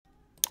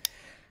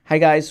Hi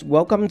guys,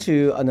 welcome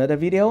to another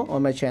video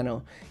on my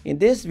channel. In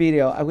this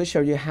video, I will show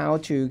you how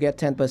to get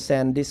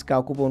 10%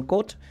 discount coupon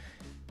code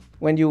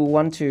when you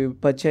want to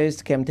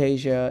purchase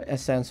Camtasia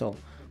Essential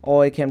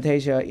or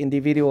Camtasia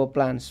individual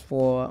plans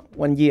for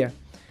 1 year.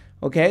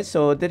 Okay,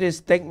 so this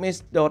is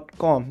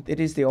techmix.com. This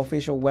is the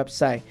official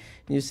website.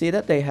 You see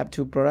that they have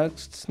two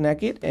products,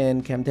 Snagit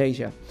and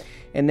Camtasia.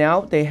 And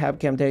now they have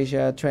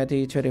Camtasia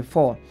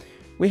 2024.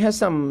 We have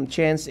some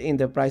change in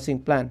the pricing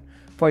plan.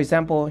 For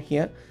example,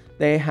 here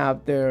they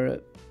have their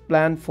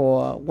plan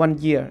for 1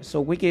 year, so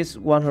which is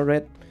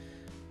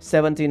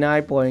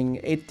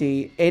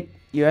 $179.88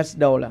 US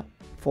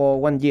for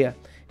 1 year.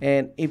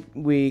 And if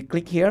we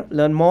click here,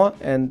 learn more,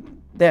 and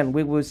then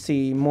we will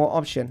see more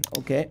options.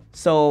 Okay,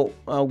 so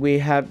we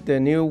have the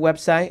new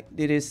website.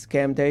 This is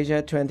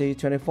Camtasia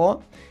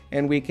 2024,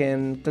 and we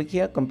can click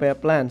here, compare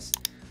plans.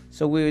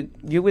 So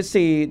you will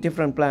see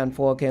different plan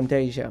for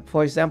Camtasia.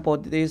 For example,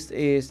 this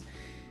is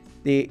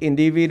the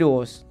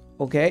individuals.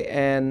 Okay,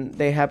 and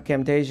they have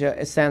Camtasia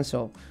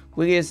Essential,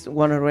 which is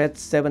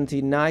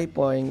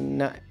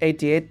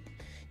 $179.88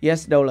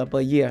 US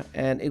per year,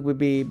 and it will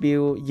be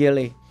billed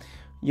yearly.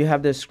 You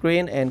have the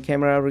screen and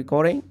camera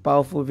recording,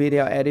 powerful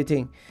video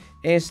editing,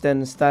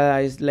 instant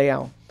stylized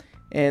layout,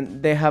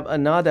 and they have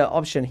another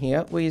option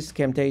here, which is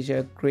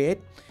Camtasia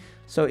Create.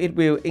 So it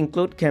will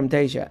include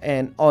Camtasia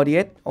and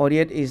Audiate.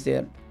 Audiate is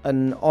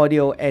an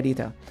audio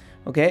editor.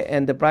 Okay,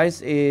 and the price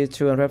is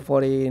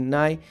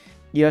 $249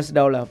 US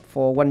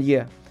for 1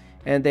 year,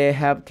 and they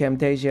have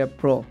Camtasia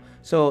Pro.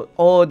 So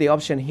all the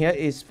option here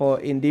is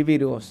for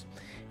individuals,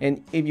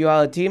 and if you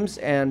are a teams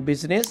and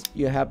business,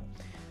 you have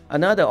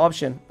another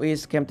option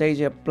with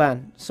Camtasia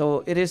plan.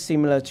 So it is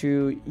similar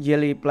to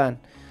yearly plan,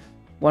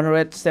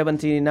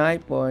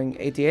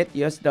 $179.88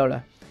 US,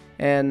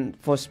 and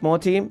for small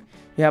team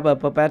you have a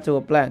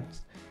perpetual plan.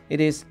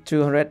 It is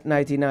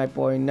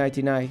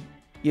 $299.99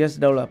 US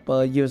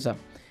per user.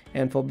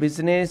 And for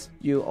business,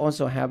 you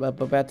also have a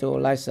perpetual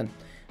license.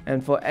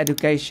 And for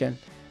education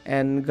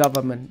and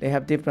government, they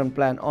have different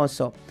plan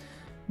also.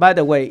 By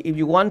the way, if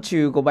you want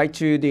to go back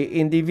to the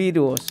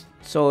individuals,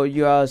 so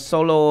you are a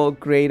solo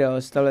creator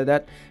or stuff like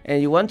that,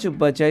 and you want to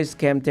purchase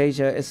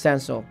Camtasia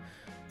Essential.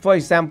 For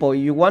example,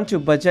 you want to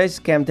purchase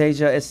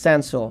Camtasia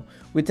Essential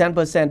with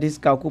 10%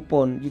 discount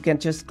coupon, you can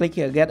just click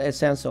here, get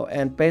Essential,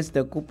 and paste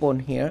the coupon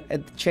here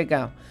at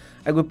checkout.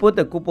 I will put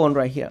the coupon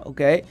right here.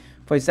 Okay,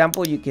 for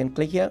example, you can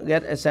click here,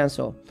 get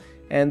Essential,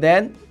 and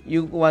then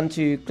you want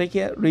to click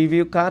here,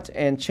 review cart,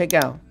 and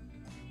checkout.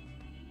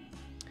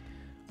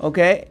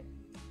 Okay,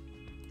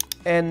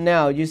 and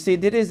now you see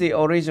this is the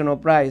original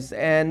price,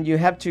 and you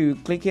have to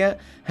click here,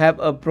 have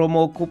a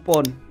promo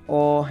coupon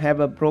or have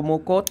a promo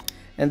code,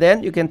 and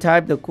then you can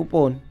type the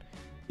coupon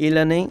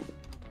e-learning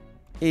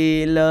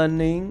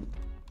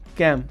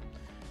camp,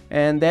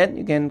 and then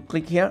you can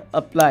click here,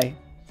 apply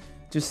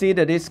to see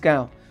the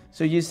discount.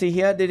 So you see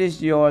here, this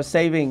is your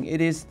saving. It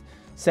is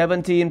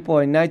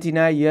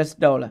 $17.99 US,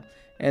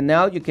 and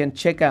now you can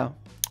check out,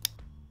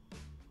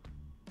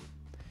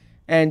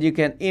 and you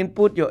can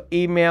input your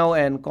email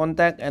and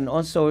contact, and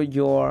also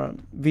your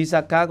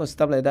Visa card or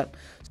stuff like that.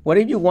 What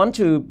if you want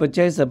to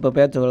purchase a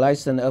perpetual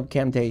license of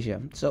Camtasia?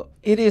 So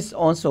it is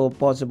also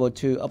possible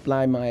to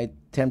apply my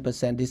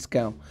 10%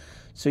 discount.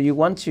 So you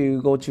want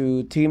to go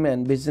to team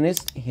and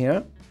business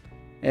here,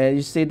 and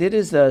you see this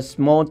is a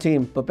small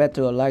team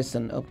perpetual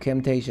license of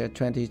Camtasia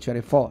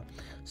 2024.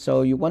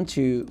 So you want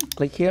to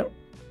click here,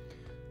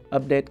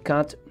 update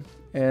cart,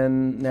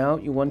 and now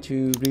you want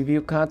to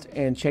review cart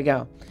and check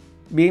out.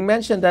 Being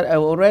mentioned that I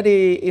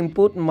already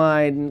input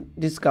my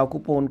discount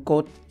coupon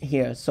code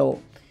here, so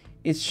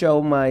it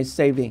shows my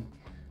saving.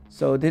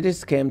 So this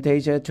is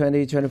Camtasia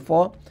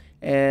 2024,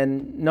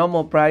 and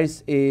normal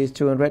price is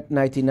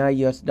 $299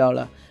 US,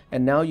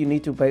 and now you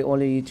need to pay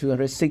only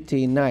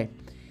 $269.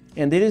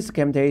 And this is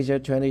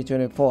Camtasia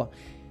 2024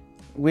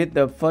 with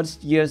the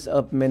first years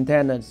of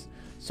maintenance.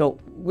 So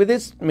with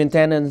this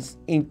maintenance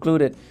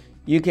included,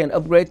 you can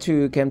upgrade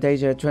to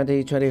Camtasia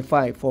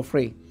 2025 for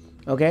free.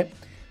 Okay,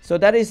 so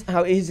that is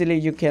how easily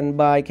you can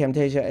buy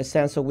Camtasia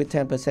Essential with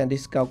 10%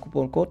 discount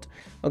coupon code.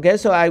 Okay,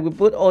 so I will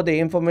put all the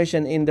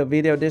information in the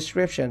video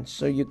description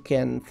so you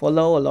can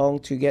follow along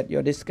to get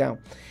your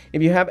discount.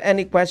 If you have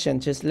any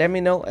questions, just let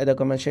me know at the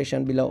comment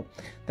section below.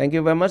 Thank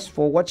you very much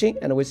for watching,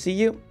 and I will see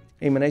you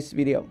in my next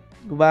video.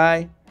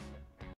 Goodbye.